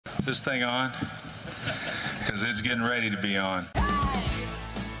this thing on? Because it's getting ready to be on.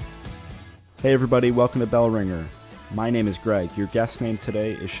 Hey everybody, welcome to Bell Ringer. My name is Greg. Your guest name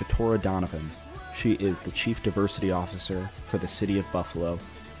today is Shatorah Donovan. She is the Chief Diversity Officer for the City of Buffalo.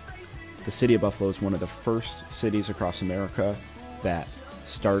 The City of Buffalo is one of the first cities across America that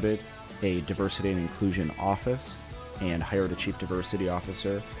started a diversity and inclusion office and hired a Chief Diversity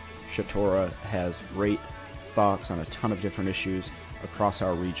Officer. Shatorah has great thoughts on a ton of different issues across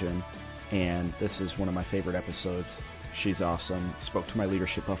our region, and this is one of my favorite episodes. She's awesome. Spoke to my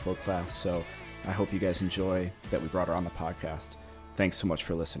Leadership Buffalo class, so I hope you guys enjoy that we brought her on the podcast. Thanks so much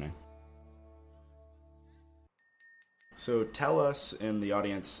for listening. So tell us in the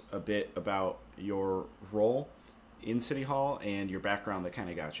audience a bit about your role in City Hall and your background that kind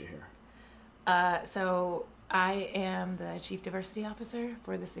of got you here. So I am the Chief Diversity Officer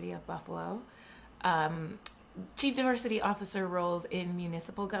for the City of Buffalo. Chief Diversity Officer roles in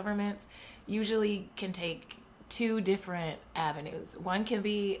municipal governments usually can take two different avenues. One can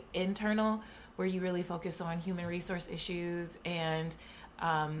be internal, where you really focus on human resource issues and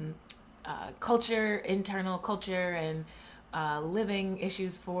internal culture and living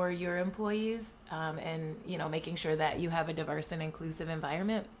issues for your employees, and making sure that you have a diverse and inclusive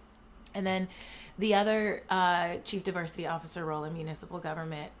environment. And then the other Chief Diversity Officer role in municipal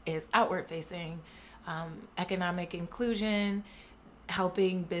government is outward facing, economic inclusion,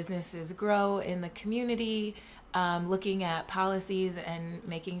 helping businesses grow in the community, looking at policies and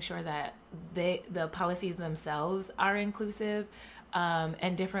making sure that the policies themselves are inclusive,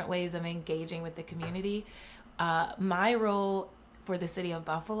 and different ways of engaging with the community. My role for the City of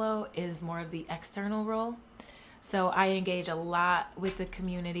Buffalo is more of the external role. So I engage a lot with the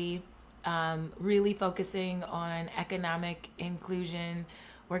community, really focusing on economic inclusion,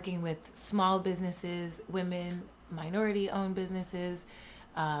 working with small businesses, women, minority-owned businesses.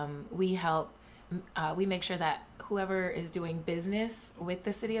 We make sure that whoever is doing business with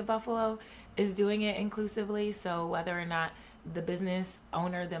the City of Buffalo is doing it inclusively. So whether or not the business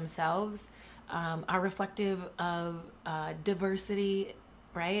owner themselves are reflective of diversity,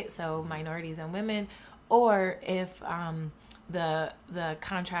 right? So minorities and women, or if the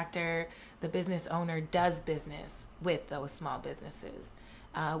contractor, the business owner does business with those small businesses.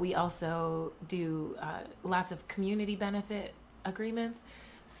 We also do lots of community benefit agreements.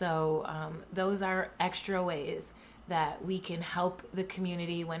 So those are extra ways that we can help the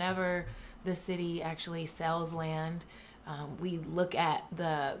community whenever the city actually sells land. We look at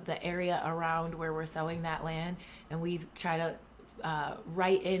the area around where we're selling that land, and we try to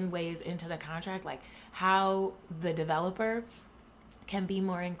write in ways into the contract, like how the developer can be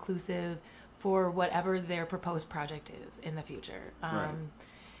more inclusive for whatever their proposed project is in the future. Right.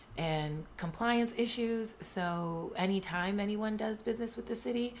 And compliance issues. So anytime anyone does business with the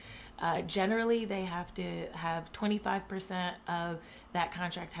city, generally they have to have 25% of that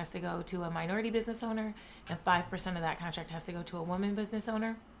contract has to go to a minority business owner, and 5% of that contract has to go to a woman business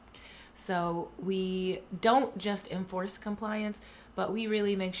owner. So we don't just enforce compliance, but we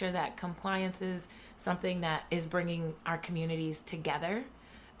really make sure that compliance is something that is bringing our communities together.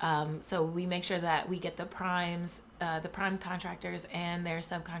 So we make sure that we get the prime contractors and their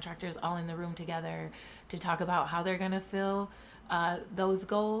subcontractors all in the room together to talk about how they're going to fill those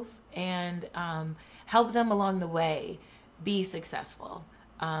goals and help them along the way be successful.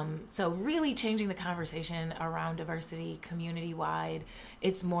 So really changing the conversation around diversity community-wide.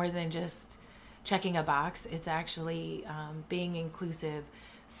 It's more than just checking a box. It's actually being inclusive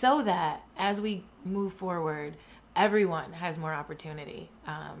so that as we move forward, everyone has more opportunity,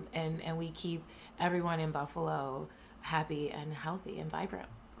 and we keep everyone in Buffalo happy and healthy and vibrant.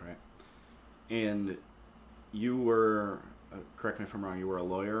 Right. And you were, correct me if I'm wrong, you were a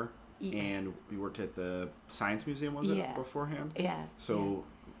lawyer, and you worked at the Science Museum, was it, beforehand? Yeah. So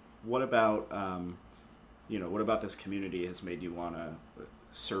what about, what about this community has made you want to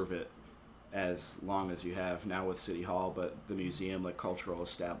serve it as long as you have now with City Hall, but the museum, like cultural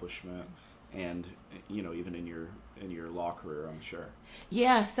establishment, and even in your law career, I'm sure.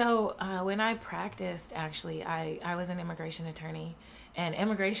 Yeah. So when I practiced, actually, I was an immigration attorney, and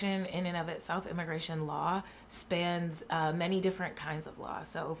immigration in and of itself, immigration law spans many different kinds of law.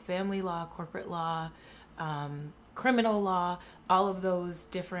 So family law, corporate law, criminal law, all of those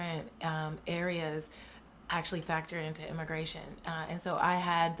different areas actually factor into immigration. And so I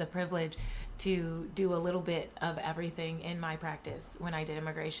had the privilege to do a little bit of everything in my practice when I did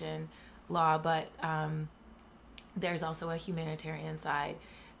immigration law, but there's also a humanitarian side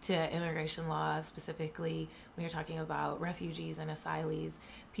to immigration law, specifically when you're talking about refugees and asylees,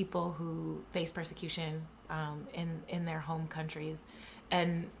 people who face persecution in their home countries.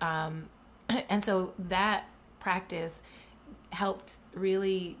 And so that practice helped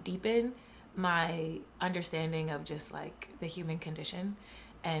really deepen my understanding of just like the human condition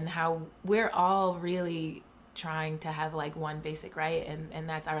and how we're all really trying to have like one basic right, and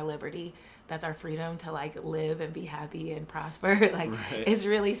that's our liberty, that's our freedom to like live and be happy and prosper. Like, right. It's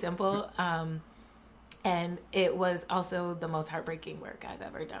really simple. And it was also the most heartbreaking work I've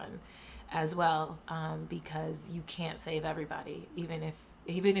ever done as well, because you can't save everybody, even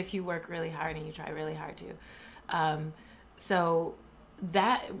if you work really hard and you try really hard to. So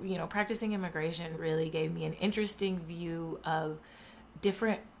that, practicing immigration really gave me an interesting view of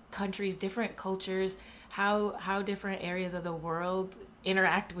different countries, different cultures, how different areas of the world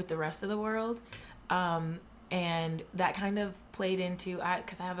interact with the rest of the world. And that kind of played into,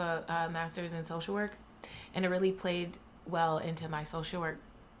 because I have a master's in social work, and it really played well into my social work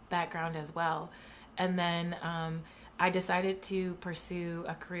background as well. And then I decided to pursue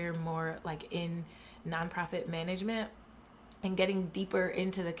a career more like in nonprofit management and getting deeper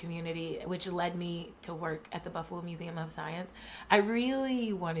into the community, which led me to work at the Buffalo Museum of Science. I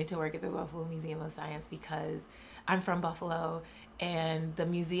really wanted to work at the Buffalo Museum of Science because I'm from Buffalo, and the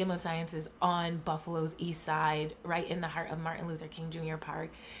Museum of Science is on Buffalo's east side, right in the heart of Martin Luther King Jr. Park.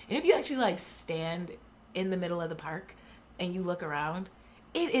 And if you actually like stand in the middle of the park and you look around,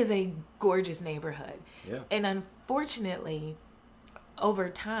 it is a gorgeous neighborhood. Yeah. And unfortunately, over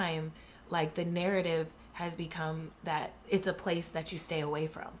time, like the narrative has become that it's a place that you stay away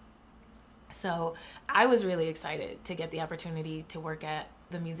from. So I was really excited to get the opportunity to work at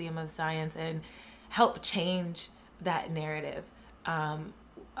the Museum of Science and help change that narrative.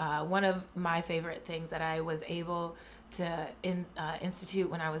 One of my favorite things that I was able to institute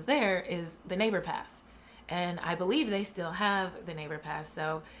when I was there is the Neighbor Pass. And I believe they still have the Neighbor Pass.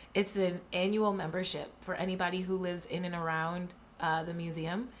 So it's an annual membership for anybody who lives in and around the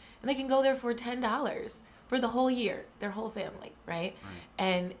museum. And they can go there for $10 for the whole year, their whole family, right?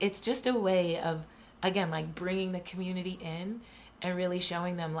 And it's just a way of, again, like bringing the community in and really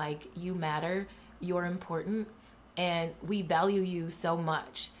showing them like, you matter, you're important, and we value you so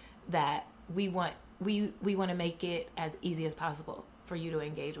much that we want to make it as easy as possible for you to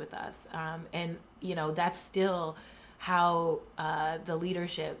engage with us. And that's still how the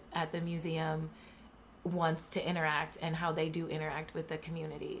leadership at the museum wants to interact and how they do interact with the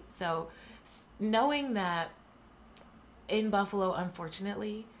community. So knowing that in Buffalo,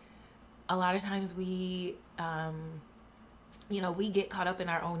 unfortunately, a lot of times we get caught up in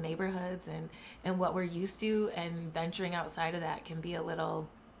our own neighborhoods and what we're used to, and venturing outside of that can be a little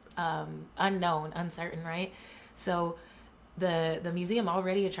unknown, uncertain, right? So the museum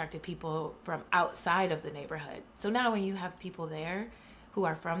already attracted people from outside of the neighborhood. So now when you have people there who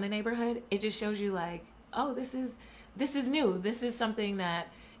are from the neighborhood, it just shows you like, oh, this is new. This is something that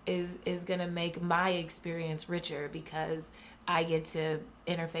is going to make my experience richer because I get to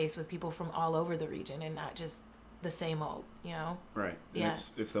interface with people from all over the region and not just the same old, Right. Yeah. And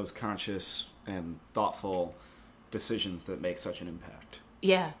it's those conscious and thoughtful decisions that make such an impact.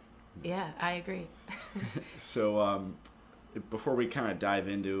 Yeah. Yeah, I agree. So before we kind of dive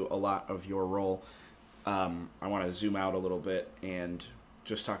into a lot of your role, I want to zoom out a little bit and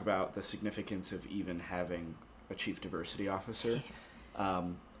just talk about the significance of even having a chief diversity officer. Yeah.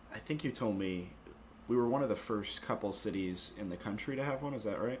 I think you told me we were one of the first couple cities in the country to have one. Is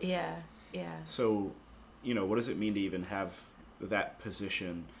that right? Yeah, yeah. So, what does it mean to even have that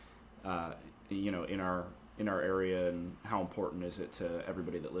position, in our area, and how important is it to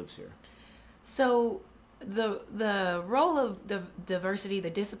everybody that lives here? So the role of the diversity, the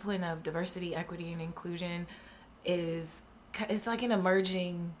discipline of diversity, equity, and inclusion it's like an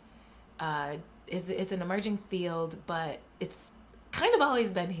emerging, it's an emerging field, but it's kind of always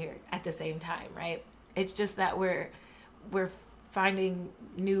been here at the same time, right? It's just that we're finding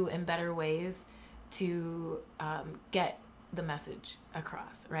new and better ways to get the message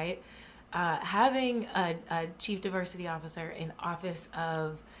across, right? Having a chief diversity officer in Office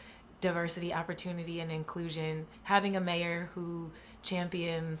of Diversity, Opportunity, and Inclusion, having a mayor who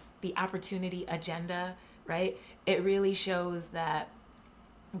champions the opportunity agenda, right? It really shows that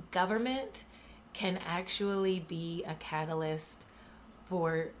government can actually be a catalyst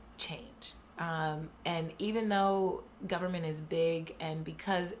for change. And even though government is big, and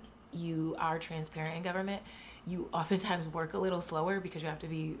because you are transparent in government, you oftentimes work a little slower because you have to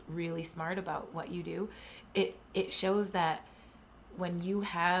be really smart about what you do. It shows that when you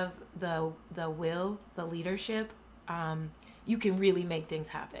have the will, the leadership, you can really make things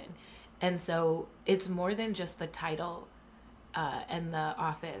happen. And so it's more than just the title and the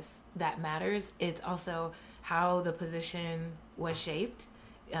office that matters. It's also how the position was shaped.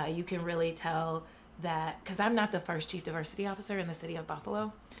 You can really tell that, because I'm not the first chief diversity officer in the city of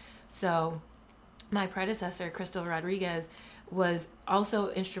Buffalo. So my predecessor, Crystal Rodriguez, was also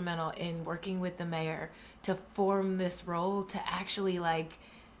instrumental in working with the mayor to form this role to actually like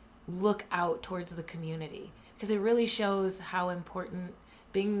look out towards the community, because it really shows how important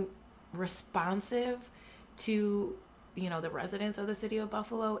being responsive to, you know, the residents of the city of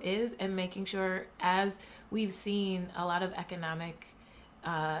Buffalo is, and making sure, as we've seen a lot of economic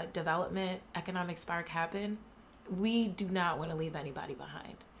development, economic spark happen, we do not want to leave anybody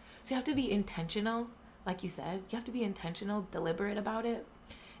behind. So you have to be intentional, like you said, you have to be intentional, deliberate about it.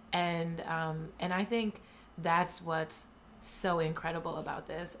 And I think that's what's so incredible about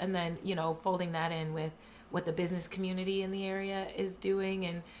this. And then, you know, folding that in with what the business community in the area is doing,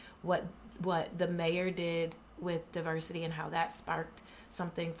 and what the mayor did with diversity, and how that sparked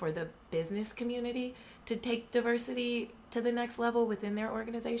something for the business community to take diversity to the next level within their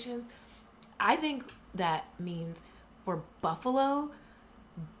organizations. I think that means for Buffalo,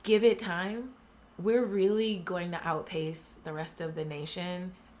 give it time, we're really going to outpace the rest of the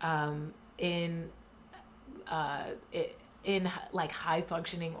nation in like high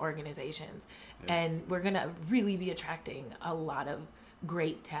functioning organizations. Yeah. And we're going to really be attracting a lot of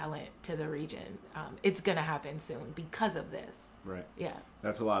great talent to the region. It's going to happen soon because of this. Right. Yeah.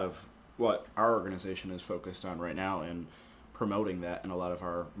 That's a lot of what our organization is focused on right now, and promoting that in a lot of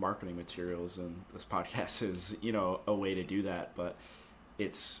our marketing materials. And this podcast is, you know, a way to do that, but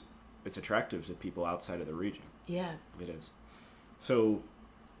it's attractive to people outside of the region. Yeah. It is. So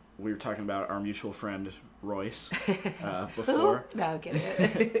we were talking about our mutual friend Royce before. Who? No, I'm kidding.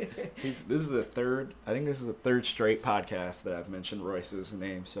 This is the third straight podcast that I've mentioned Royce's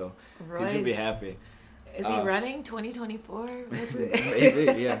name, so Royce, he's gonna be happy. Is he running 2024?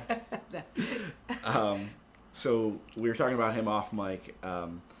 Maybe, yeah. So we were talking about him off mic.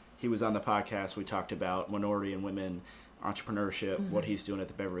 He was on the podcast. We talked about minority and women entrepreneurship, what he's doing at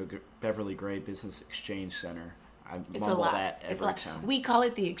the Beverly Gray Business Exchange Center. I mumble that every time. We call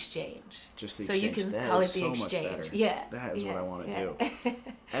it the exchange. Just the so exchange. you can that call it the so exchange. Yeah. That is what I want to do.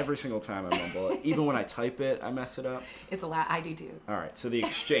 Every single time I mumble it. Even when I type it, I mess it up. It's a lot. I do too. All right. So the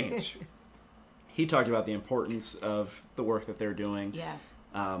exchange. He talked about the importance of the work that they're doing. Yeah.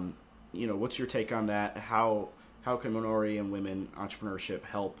 You know, what's your take on that? How can minority and women entrepreneurship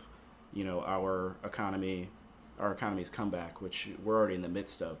help, you know, our economy's comeback, which we're already in the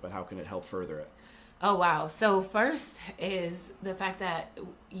midst of, but how can it help further it? Oh, wow. So first is the fact that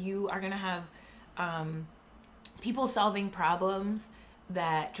you are going to have people solving problems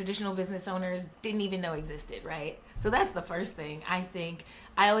that traditional business owners didn't even know existed, right? So that's the first thing.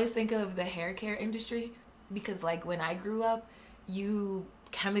 I always think of the hair care industry, because like when I grew up, you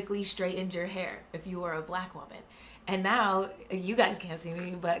chemically straightened your hair if you were a black woman. And now, you guys can't see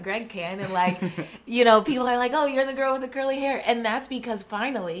me, but Greg can. And like, you know, people are like, oh, you're the girl with the curly hair. And that's because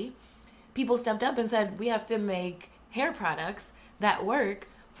finally people stepped up and said, we have to make hair products that work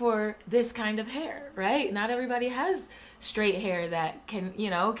for this kind of hair, right? Not everybody has straight hair that can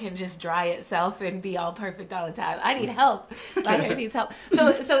just dry itself and be all perfect all the time. I need help. My hair needs help.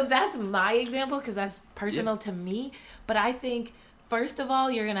 So that's my example, because that's personal to me. But I think, first of all,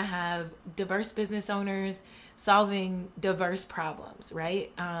 you're going to have diverse business owners solving diverse problems,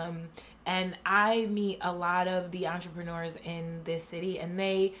 right? And I meet a lot of the entrepreneurs in this city, and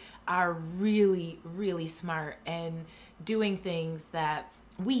they are really, really smart and doing things that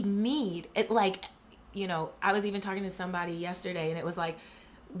we need. It, like, you know, I was even talking to somebody yesterday, and it was like,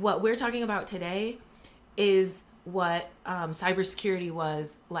 what we're talking about today is what cybersecurity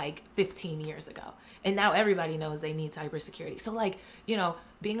was like 15 years ago. And now everybody knows they need cybersecurity. So like, you know,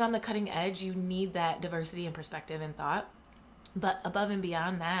 being on the cutting edge, you need that diversity and perspective and thought. But above and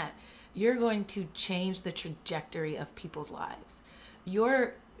beyond that, you're going to change the trajectory of people's lives.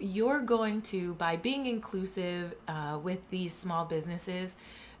 You're going to, by being inclusive with these small businesses,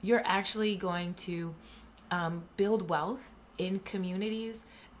 you're actually going to build wealth in communities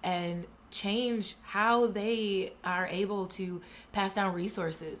and change how they are able to pass down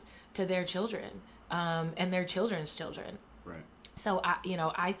resources to their children and their children's children. Right. So,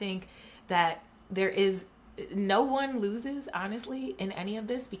 I think that there is no one loses, honestly, in any of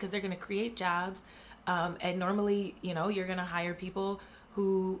this, because they're going to create jobs. And normally, you know, you're going to hire people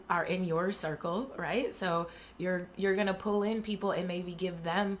who are in your circle, right? So you're going to pull in people and maybe give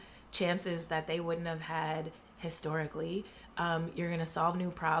them chances that they wouldn't have had historically. You're going to solve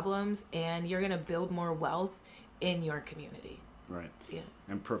new problems, and you're going to build more wealth in your community. Right. Yeah.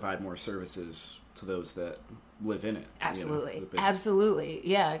 And provide more services to those that live in it. Absolutely. You know, Absolutely.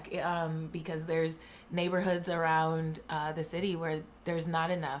 Yeah. Because there's neighborhoods around the city where there's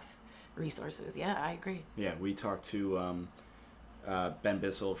not enough resources. Yeah, I agree. Yeah, we talked to Ben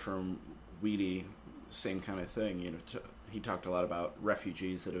Bissell from Weedy, same kind of thing. You know, he talked a lot about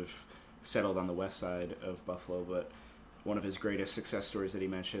refugees that have settled on the west side of Buffalo, but one of his greatest success stories that he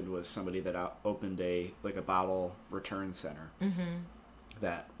mentioned was somebody that opened a bottle return center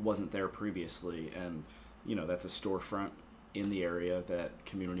that wasn't there previously, and you know, that's a storefront in the area that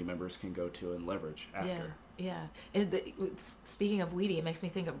community members can go to and leverage after. Yeah. Speaking of Weedy, it makes me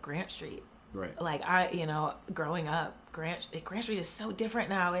think of Grant Street. Right. Like growing up, Grant Street is so different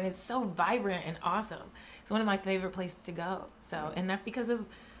now, and it's so vibrant and awesome. It's one of my favorite places to go. So, and that's because of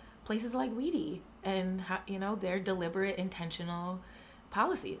places like Weedy and their deliberate, intentional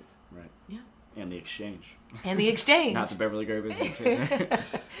policies. Right. Yeah. And the exchange. Not the Beverly Gray business.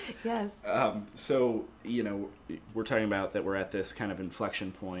 Yes. So, you know, we're talking about that we're at this kind of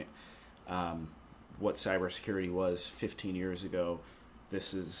inflection point. What cybersecurity was 15 years ago,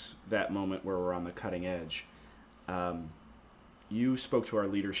 this is that moment where we're on the cutting edge. You spoke to our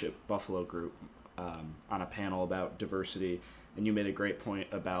leadership Buffalo group on a panel about diversity, and you made a great point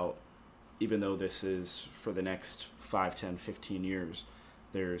about, even though this is for the next 5, 10, 15 years,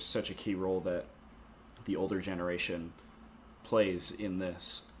 there's such a key role that the older generation plays in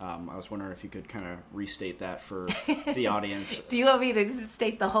this. I was wondering if you could kind of restate that for the audience. Do you want me to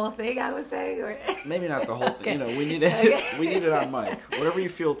state the whole thing I was saying? Or? Maybe not the whole thing. Okay. You know, we need it. We need it on mic. Whatever you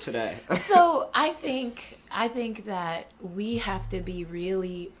feel today. So I think that we have to be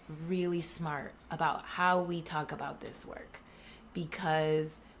really, really smart about how we talk about this work,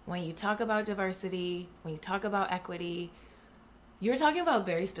 because when you talk about diversity, when you talk about equity, you're talking about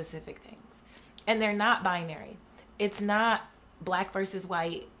very specific things, and they're not binary. It's not black versus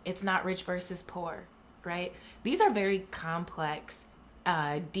white. It's not rich versus poor, right? These are very complex,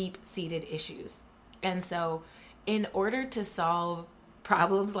 deep-seated issues. And so in order to solve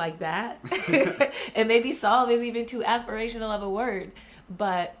problems like that, and maybe solve is even too aspirational of a word,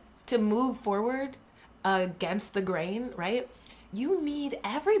 but to move forward against the grain, right? You need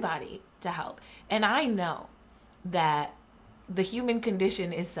everybody to help. And I know that the human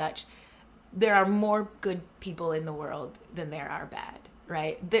condition is such, there are more good people in the world than there are bad,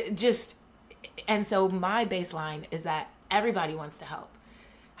 right? And so my baseline is that everybody wants to help.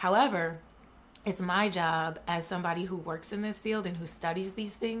 However, it's my job as somebody who works in this field and who studies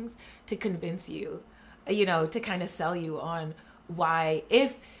these things to convince you, to kind of sell you on why,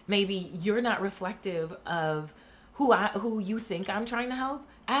 if maybe you're not reflective of who you think I'm trying to help,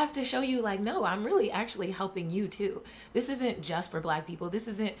 I have to show you, like, no, I'm really actually helping you too. This isn't just for black people. This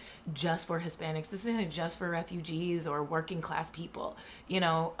isn't just for Hispanics. This isn't just for refugees or working class people.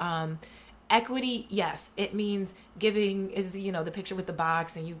 Equity, yes, it means giving is, the picture with the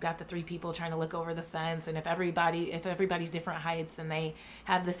box, and you've got the 3 people trying to look over the fence. And if everybody's different heights and they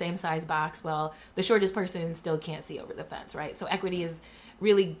have the same size box, well, the shortest person still can't see over the fence, right? So equity is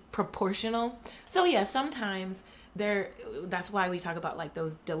really proportional. So yeah, sometimes that's why we talk about like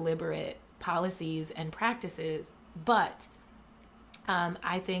those deliberate policies and practices. But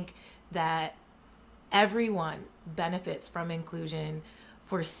I think that everyone benefits from inclusion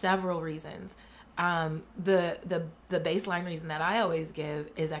for several reasons. The baseline reason that I always give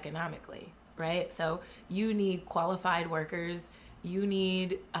is economically, right? So you need qualified workers. You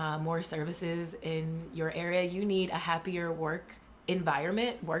need more services in your area. You need a happier work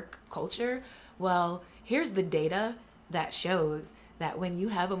environment, work culture. Well, here's the data that shows that when you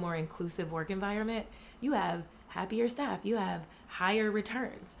have a more inclusive work environment, you have happier staff, you have higher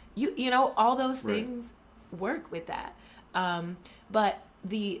returns. All those things work with that. But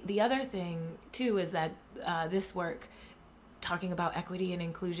the other thing too is that this work, talking about equity and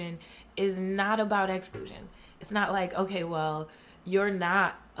inclusion, is not about exclusion. It's not like, okay, well, you're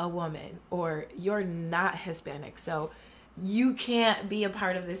not a woman or you're not Hispanic, so you can't be a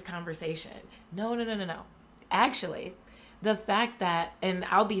part of this conversation. No. Actually, the fact that, and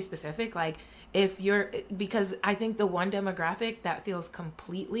I'll be specific, like because I think the one demographic that feels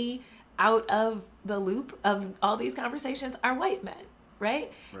completely out of the loop of all these conversations are white men,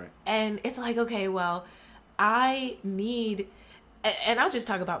 right? Right. And it's like, okay, well, I need, and I'll just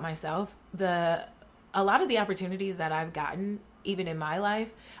talk about myself. A lot of the opportunities that I've gotten, even in my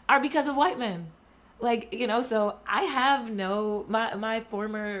life, are because of white men. Like, so I have my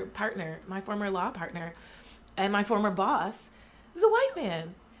former partner, my former law partner, and my former boss is a white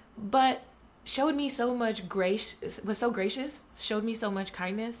man, but showed me so much grace, was so gracious, showed me so much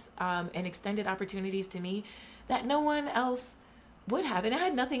kindness, and extended opportunities to me that no one else would have. And it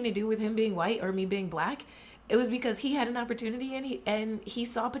had nothing to do with him being white or me being black. It was because he had an opportunity and he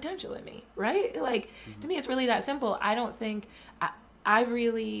saw potential in me, right? Like, to me, it's really that simple. I don't think, I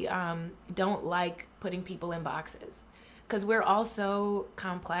really don't like putting people in boxes, because we're all so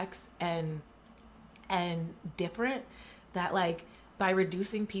complex and different that, like, by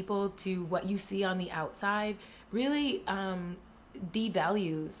reducing people to what you see on the outside really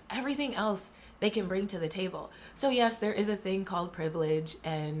devalues everything else they can bring to the table. So yes, there is a thing called privilege,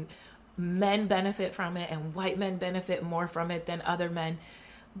 and men benefit from it, and white men benefit more from it than other men.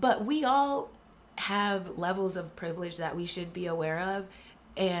 But we all have levels of privilege that we should be aware of.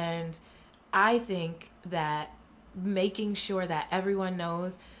 And I think that making sure that everyone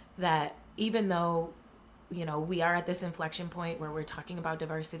knows that even though, you know, we are at this inflection point where we're talking about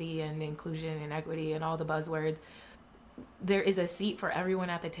diversity and inclusion and equity and all the buzzwords, there is a seat for everyone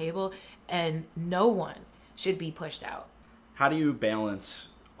at the table, and no one should be pushed out. How do you balance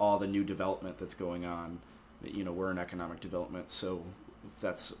all the new development that's going on? You know, we're in economic development, so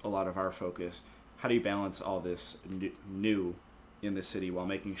that's a lot of our focus. How do you balance all this new in the city while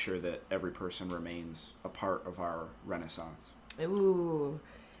making sure that every person remains a part of our renaissance? Ooh.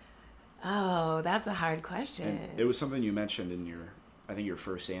 Oh, that's a hard question. And it was something you mentioned in your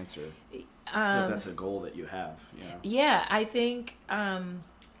first answer. That's a goal that you have. You know? Yeah, I think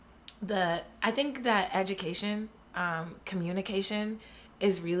that education, communication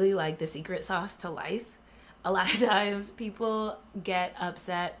is really like the secret sauce to life. A lot of times people get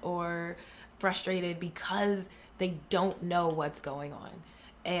upset or frustrated because they don't know what's going on.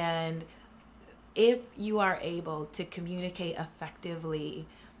 And if you are able to communicate effectively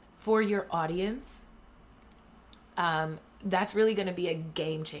for your audience, that's really going to be a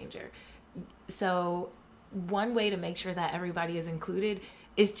game changer. So one way to make sure that everybody is included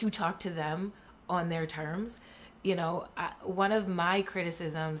is to talk to them on their terms. You know, one of my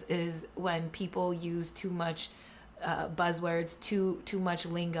criticisms is when people use too much buzzwords, too much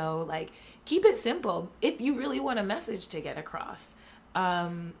lingo. Like, keep it simple if you really want a message to get across.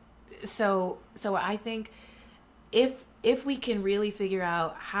 So I think if we can really figure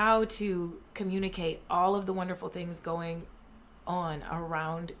out how to communicate all of the wonderful things going on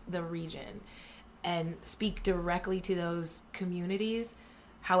around the region and speak directly to those communities,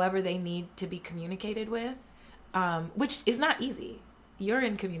 however they need to be communicated with, which is not easy. You're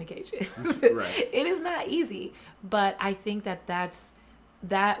in communication. Right. It is not easy, but I think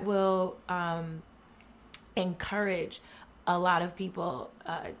that will encourage a lot of people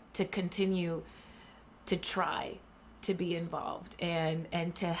to continue to try to be involved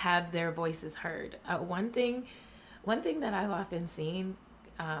and to have their voices heard. One thing that I've often seen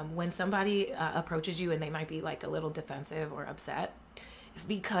when somebody approaches you and they might be like a little defensive or upset, is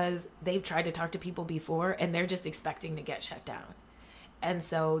because they've tried to talk to people before and they're just expecting to get shut down. And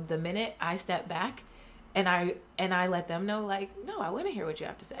so the minute I step back and I let them know, like, no, I want to hear what you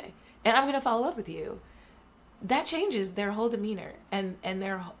have to say, and I'm going to follow up with you, that changes their whole demeanor and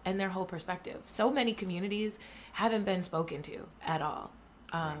their whole perspective. So many communities haven't been spoken to at all.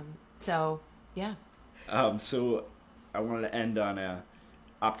 So yeah. So I wanted to end on a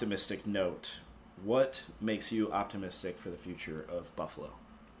optimistic note. What makes you optimistic for the future of Buffalo?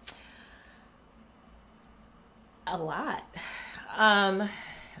 A lot.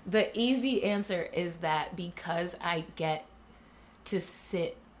 The easy answer is that because I get to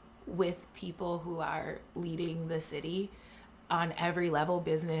sit with people who are leading the city on every level,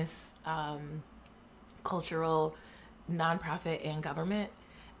 business, cultural, nonprofit, and government,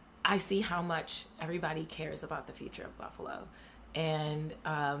 I see how much everybody cares about the future of Buffalo. And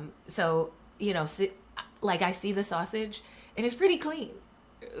so, you know, like, I see the sausage and it's pretty clean,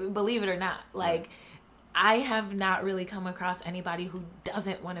 believe it or not. Like, I have not really come across anybody who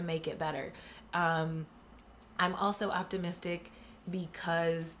doesn't want to make it better. I'm also optimistic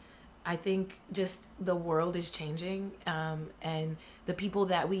because I think just the world is changing, and the people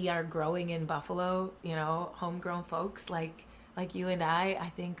that we are growing in Buffalo, you know, homegrown folks like you and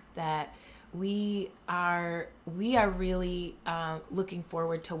I think that we are really looking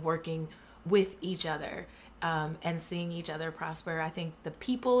forward to working with each other and seeing each other prosper. I think the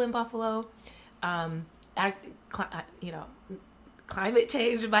people in Buffalo, climate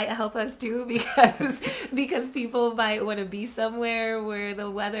change might help us too, because people might want to be somewhere where the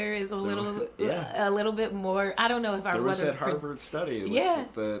weather is a little bit more. I don't know if our there was weather. That Harvard study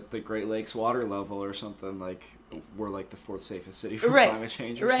with the Great Lakes water level or something, like we're like the fourth safest city for Right. climate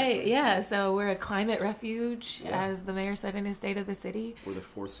change. Right. Yeah. So we're a climate refuge, as the mayor said in his State of the City. We're the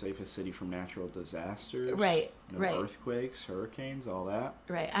fourth safest city from natural disasters. Right. No Right. earthquakes, hurricanes, all that.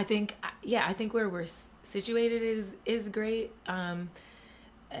 Right. I think where we're situated is great.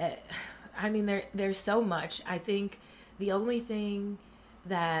 I mean, there's so much. I think the only thing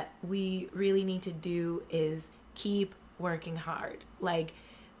that we really need to do is keep working hard. Like,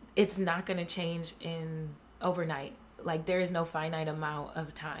 it's not going to change in overnight. Like, there is no finite amount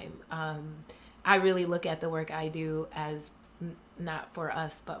of time. I really look at the work I do as not for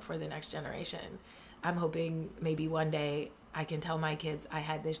us, but for the next generation. I'm hoping maybe one day I can tell my kids I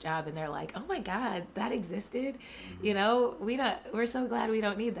had this job and they're like, oh my God, that existed. Mm-hmm. You know, we're so glad we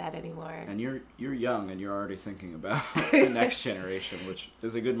don't need that anymore. And you're young and you're already thinking about the next generation, which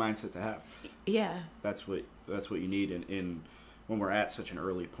is a good mindset to have. Yeah. That's what you need in when we're at such an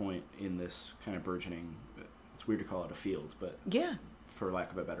early point in this kind of burgeoning, it's weird to call it a field, but yeah, for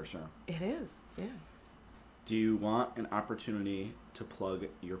lack of a better term. It is. Yeah. Do you want an opportunity to plug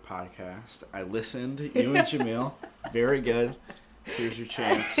your podcast? I listened, you and Jamil. Very good. Here's your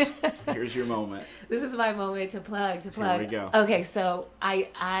chance. Here's your moment. This is my moment to plug. Here we go. Okay, so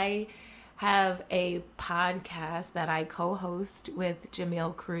I have a podcast that I co-host with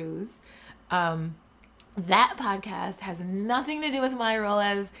Jamil Cruz. That podcast has nothing to do with my role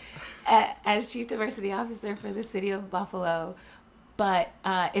as Chief Diversity Officer for the City of Buffalo. But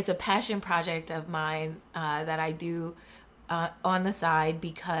it's a passion project of mine that I do on the side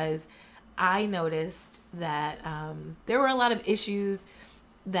because I noticed that there were a lot of issues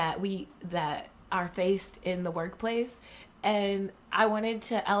that are faced in the workplace, and I wanted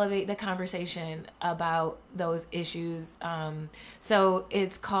to elevate the conversation about those issues. So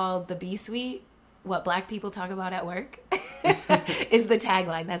it's called The B-Suite, What Black People Talk About at Work is the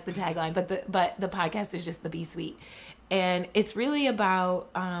tagline. That's the tagline. But the podcast is just The B-Suite. And it's really about,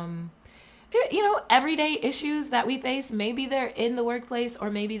 everyday issues that we face. Maybe they're in the workplace, or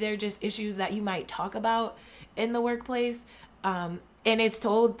maybe they're just issues that you might talk about in the workplace. And it's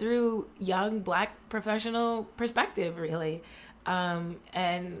told through young Black professional perspective, really.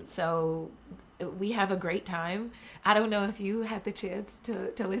 And so we have a great time. I don't know if you had the chance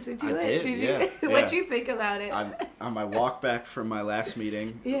to listen to it. Did you? Yeah. What'd you think about it? On my walk back from my last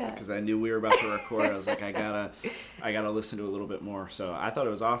meeting, because I knew we were about to record, I was like, I gotta listen to a little bit more. So I thought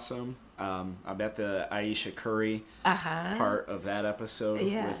it was awesome. I bet the Aisha Curry part of that episode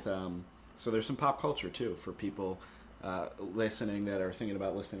with so there's some pop culture too for people listening that are thinking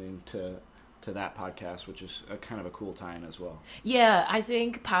about listening to that podcast, which is a kind of a cool tie-in as well. Yeah, I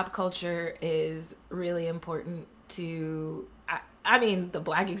think pop culture is really important to, I mean, the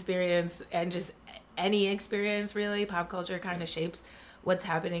Black experience and just any experience, really. Pop culture kind of shapes what's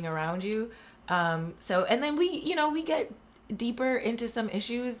happening around you. And then we get deeper into some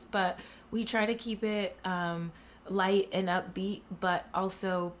issues, but we try to keep it light and upbeat, but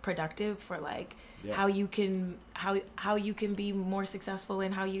also productive for how you can be more successful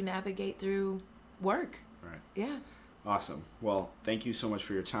in how you navigate through work. Right. Yeah. Awesome. Well, thank you so much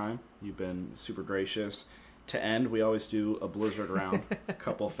for your time. You've been super gracious. To end, we always do a blizzard round, a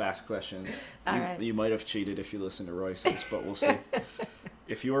couple fast questions. All right. You might have cheated if you listened to Royce's, but we'll see.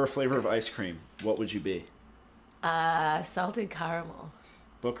 If you were a flavor of ice cream, what would you be? Salted caramel.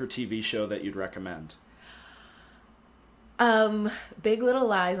 Book or TV show that you'd recommend? Big Little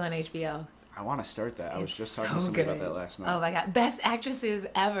Lies on HBO. I want to start that. I was just talking to somebody about that last night. Oh my God. Best actresses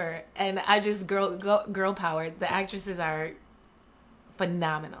ever. And I just girl powered. The actresses are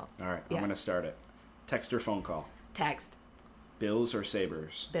phenomenal. All right. I'm going to start it. Text or phone call? Text. Bills or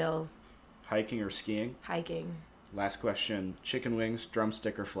Sabres? Bills. Hiking or skiing? Hiking. Last question. Chicken wings,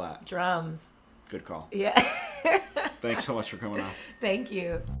 drumstick or flat? Drums. Good call. Yeah. Thanks so much for coming on. Thank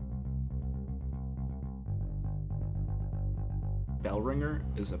you. Bell Ringer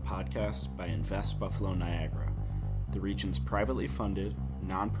is a podcast by Invest Buffalo Niagara, the region's privately funded,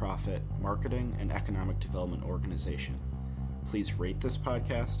 nonprofit marketing and economic development organization. Please rate this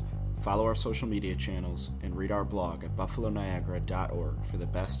podcast, follow our social media channels, and read our blog at buffaloniagara.org for the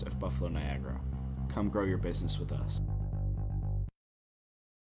best of Buffalo Niagara. Come grow your business with us.